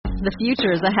The future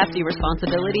is a hefty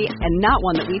responsibility and not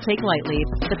one that we take lightly.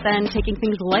 But then taking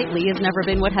things lightly has never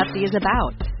been what Hefty is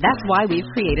about. That's why we've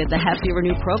created the Hefty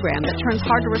Renew program that turns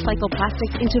hard-to-recycle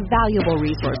plastics into valuable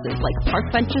resources like park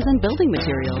benches and building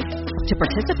materials. To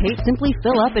participate, simply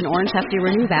fill up an orange Hefty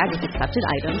Renew bag with accepted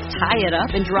items, tie it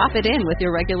up, and drop it in with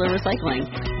your regular recycling.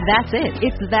 That's it.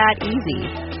 It's that easy.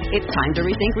 It's time to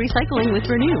rethink recycling with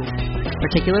Renew.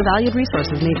 Particular valued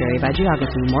resources may vary by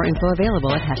geography. More info available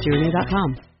at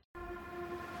heftyrenew.com.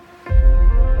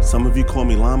 Some of you call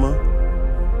me LaMa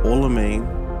or LaMaine.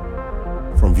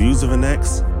 From Views of an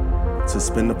X to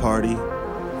Spin the Party,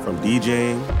 from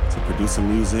DJing to producing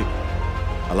music.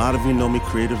 A lot of you know me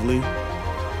creatively,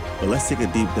 but let's take a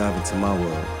deep dive into my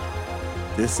world.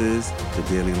 This is The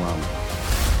Daily LaMa.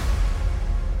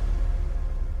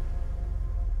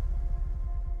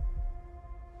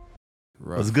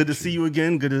 Right. It's good to see you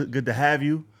again. Good to have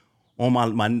you on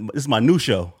my. This is my new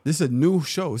show. This is a new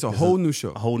show. It's a whole new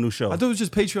show. A whole new show. I thought it was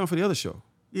just Patreon for the other show.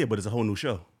 Yeah, but it's a whole new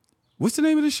show. What's the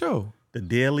name of the show? The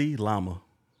Daily LaMa.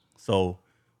 So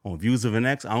on Views of an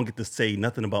X, I don't get to say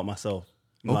nothing about myself.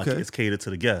 Okay. It's catered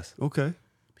to the guests. Okay.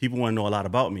 People want to know a lot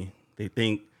about me. They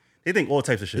think all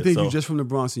types of shit. They think you're just from the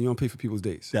Bronx and you don't pay for people's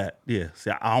dates. See,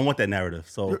 I don't want that narrative.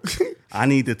 So I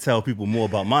need to tell people more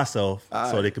about myself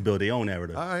so they can build their own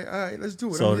narrative. All right, let's do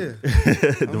it. So I'm here.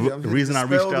 the reason I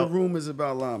reached out. The rumors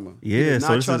about LaMa. Yeah, He did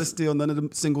so not try to steal none of the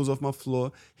singles off my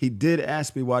floor. He did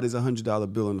ask me why there's a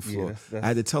 $100 bill on the floor. That's... I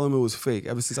had to tell him it was fake.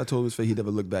 Ever since I told him it was fake, he never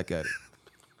looked back at it.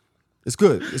 It's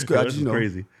good. It's good. This is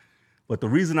crazy. But the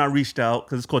reason I reached out,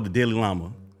 because it's called The Daily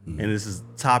LaMa, and this is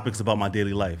topics about my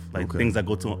daily life, like things I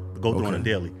go through on a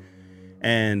daily.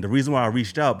 And the reason why I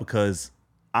reached out, because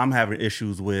I'm having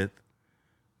issues with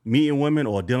meeting women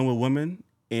or dealing with women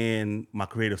and my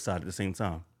creative side at the same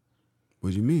time.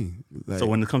 What do you mean? So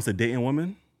when it comes to dating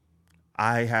women,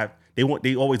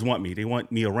 they always want me. They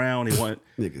want me around. They want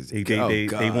niggas.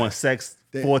 They want sex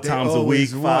 4 times a week,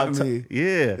 5 times.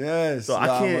 Yeah. Yes. So I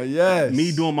can't. Yes.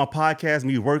 Me doing my podcast,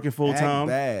 me working full time.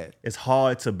 It's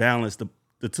hard to balance the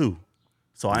two.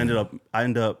 So I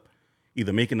end up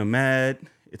either making them mad.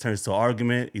 It turns to an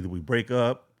argument. Either we break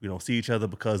up. We don't see each other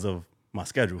because of my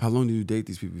schedule. How long do you date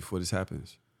these people before this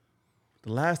happens?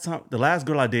 The last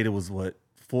girl I dated was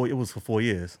 4. It was for 4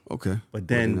 years. Okay. But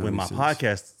then when my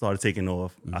podcast started taking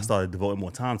off, I started devoting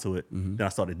more time to it. Then I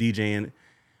started DJing.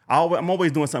 I'm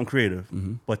always doing something creative.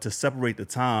 But to separate the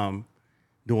time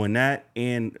doing that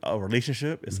and a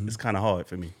relationship, it's kind of hard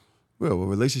for me. Well, a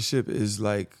relationship is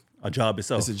like a job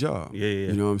itself. It's a job. Yeah.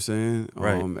 You know what I'm saying?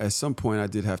 Right. At some point, I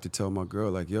did have to tell my girl,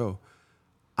 like, yo,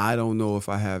 I don't know if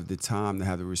I have the time to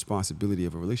have the responsibility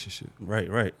of a relationship.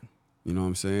 Right. You know what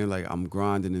I'm saying? Like, I'm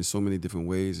grinding in so many different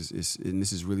ways. And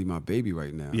this is really my baby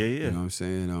right now. Yeah. You know what I'm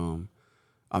saying?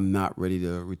 I'm not ready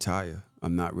to retire.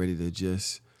 I'm not ready to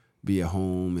just be at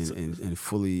home and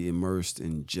fully immersed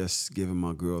in just giving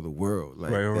my girl the world.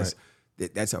 Like, right.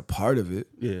 That's a part of it.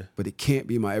 Yeah. But it can't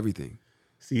be my everything.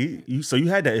 See, you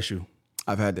had that issue.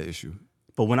 I've had that issue.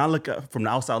 But when I look at, from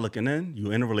the outside looking in,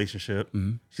 you're in a relationship.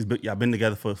 Y'all been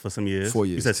together for some years. 4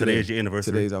 years. You said today is your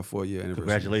anniversary. Today's our 4-year anniversary.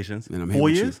 Congratulations. And I'm here 4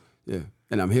 with years? You. Yeah.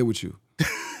 And I'm here with you.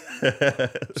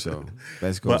 So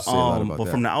that's going to say a lot about but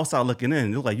that. from the outside looking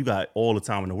in, it looks like you got all the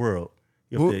time in the world.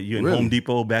 You're in really? Home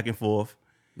Depot back and forth.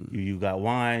 You got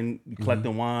wine. You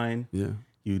collecting wine. Yeah.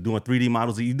 You doing 3D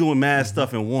models. You doing mad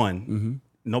stuff in one.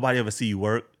 Nobody ever see you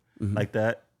work like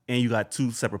that. And you got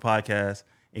 2 separate podcasts.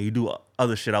 And you do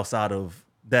other shit outside of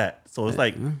that. So it's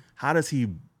like, how does he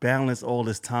balance all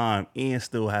this time and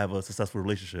still have a successful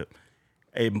relationship?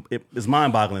 It's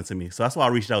mind-boggling to me. So that's why I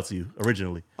reached out to you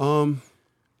originally.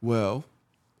 Well,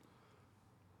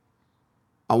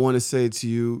 I want to say to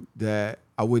you that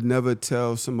I would never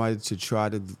tell somebody to try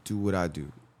to do what I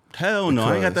do. Hell no,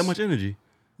 I ain't got that much energy.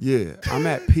 Yeah, I'm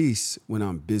at peace when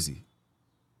I'm busy.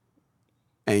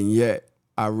 And yet,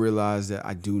 I realized that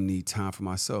I do need time for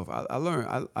myself.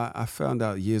 I found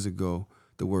out years ago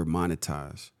the word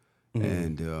monetize.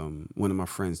 And one of my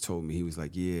friends told me, he was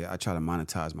like, yeah, I try to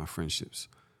monetize my friendships.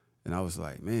 And I was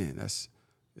like, man,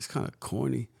 it's kind of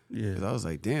corny. Yeah. 'Cause I was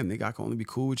like, damn, nigga, I can only be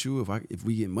cool with you if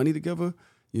we get money together.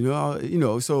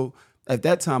 So at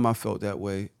that time I felt that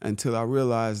way until I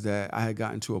realized that I had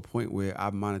gotten to a point where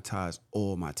I monetized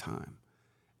all my time.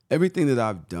 Everything that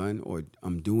I've done or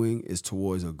I'm doing is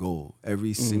towards a goal.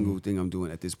 Every single thing I'm doing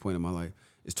at this point in my life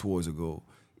is towards a goal.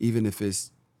 Even if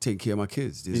it's taking care of my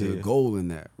kids, there's a goal in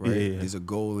that, right? Yeah. There's a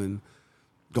goal in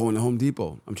going to Home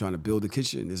Depot. I'm trying to build a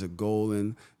kitchen. There's a goal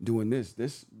in doing this.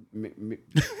 Getting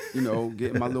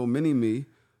my little mini me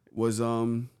was,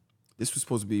 this was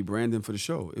supposed to be branding for the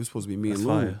show. It was supposed to be me and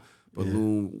Lou. But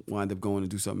Loon wound up going to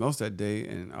do something else that day,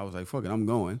 and I was like, fuck it, I'm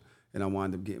going. And I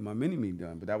wound up getting my mini-me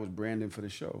done. But that was branding for the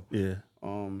show. Yeah.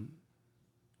 Hold on,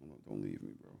 don't leave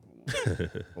me, bro.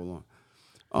 Hold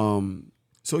on.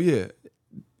 So, yeah,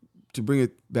 to bring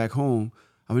it back home,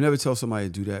 I would never tell somebody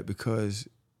to do that because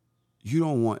you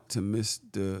don't want to miss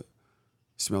the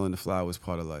smelling the flowers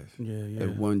part of life. Yeah.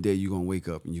 That one day you're going to wake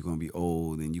up and you're going to be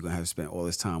old and you're going to have to spend all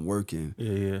this time working.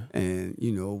 Yeah.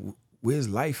 And, where's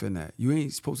life in that? You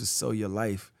ain't supposed to sell your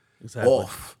life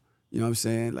off. You know what I'm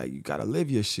saying? Like, you got to live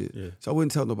your shit. Yeah. So I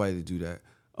wouldn't tell nobody to do that.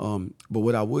 But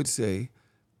what I would say,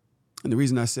 and the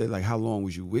reason I said, like, how long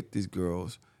was you with these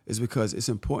girls is because it's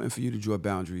important for you to draw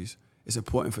boundaries. It's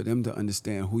important for them to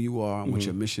understand who you are and what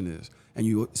your mission is. And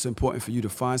it's important for you to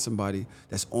find somebody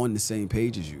that's on the same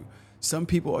page as you. Some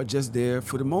people are just there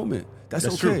for the moment. That's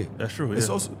okay. True. That's true. It's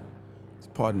also,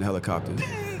 pardon the helicopter.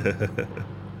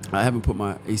 I haven't put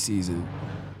my ACs in.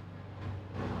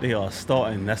 They are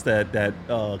starting. That's that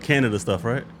Canada stuff,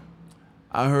 right?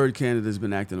 I heard Canada's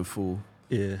been acting a fool.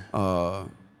 Yeah.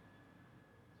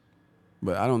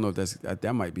 But I don't know if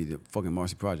that might be the fucking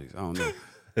Marcy Projects. I don't know.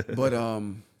 But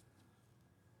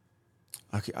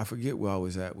I forget where I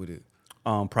was at with it.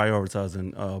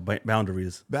 Prioritizing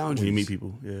boundaries. Boundaries. When you meet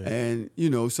people. Yeah. And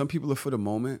some people are for the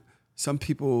moment. Some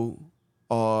people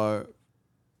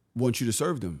want you to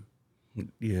serve them.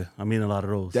 Yeah, I mean a lot of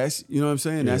those. That's, you know what I'm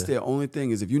saying? Yeah. That's their only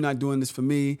thing is if you're not doing this for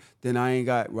me, then I ain't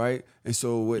got, right? And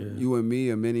so what you and me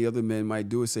and many other men might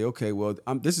do is say, okay, well,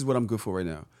 this is what I'm good for right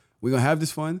now. We're going to have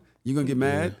this fun. You're going to get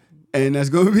mad. And that's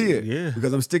going to be it. Yeah.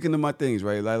 Because I'm sticking to my things,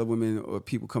 right? A lot of women or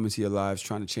people come into your lives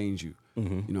trying to change you.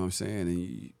 Mm-hmm. You know what I'm saying?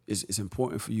 And it's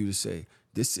important for you to say,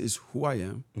 this is who I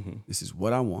am. Mm-hmm. This is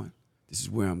what I want. This is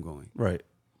where I'm going. Right.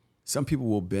 Some people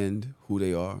will bend who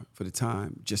they are for the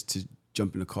time just to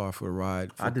jump in the car for a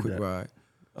ride, for a quick ride.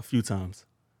 A few times.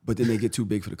 But then they get too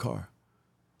big for the car.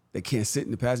 They can't sit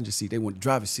in the passenger seat. They want the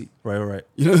driver's seat. Right.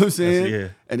 You know what I'm saying? Yeah.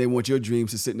 And they want your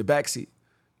dreams to sit in the back seat.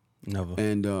 Never.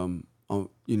 And,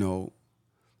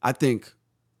 I think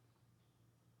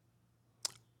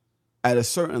at a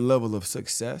certain level of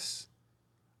success,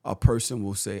 a person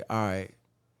will say, all right,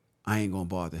 I ain't going to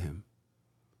bother him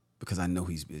because I know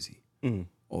he's busy. Mm.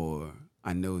 Or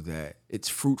I know that it's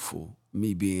fruitful,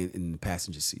 me being in the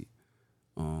passenger seat.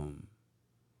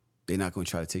 They're not going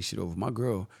to try to take shit over. My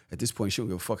girl, at this point, she don't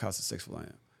give a fuck how successful I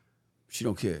am. She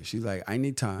don't care. She's like, I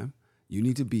need time. You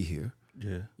need to be here.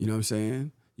 Yeah. You know what I'm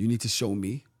saying? You need to show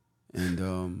me.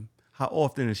 And how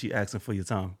often is she asking for your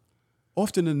time?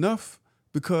 often enough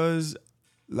because,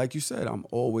 like you said, I'm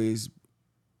always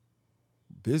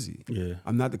busy. Yeah.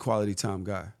 I'm not the quality time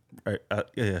guy. Right. Yeah.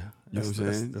 You know what I'm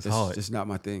saying? That's hard. It's not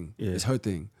my thing. Yeah. It's her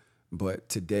thing. But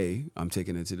today, I'm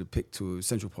taking her to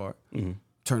Central Park,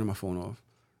 turning my phone off,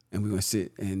 and we're going to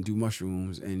sit and do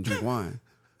mushrooms and drink wine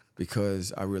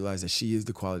because I realize that she is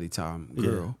the quality time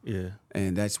girl. Yeah.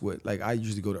 And that's what, like, I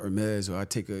usually go to Hermes or I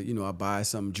take I buy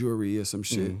some jewelry or some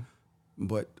shit.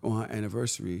 But on our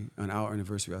anniversary,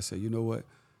 I say, you know what?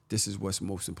 This is what's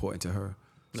most important to her.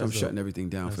 So I'm shutting everything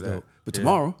down for that. dope. But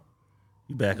tomorrow,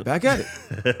 You back back at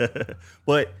it.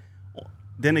 But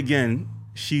then again,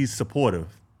 she's supportive.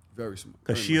 Very smart.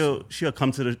 Because she'll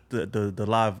come to the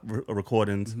live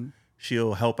recordings.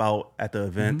 She'll help out at the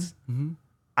events.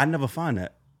 I never find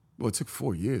that. Well, it took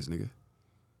 4 years, nigga.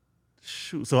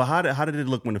 Shoot. So how did it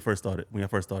look when it first started? When you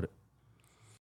first started?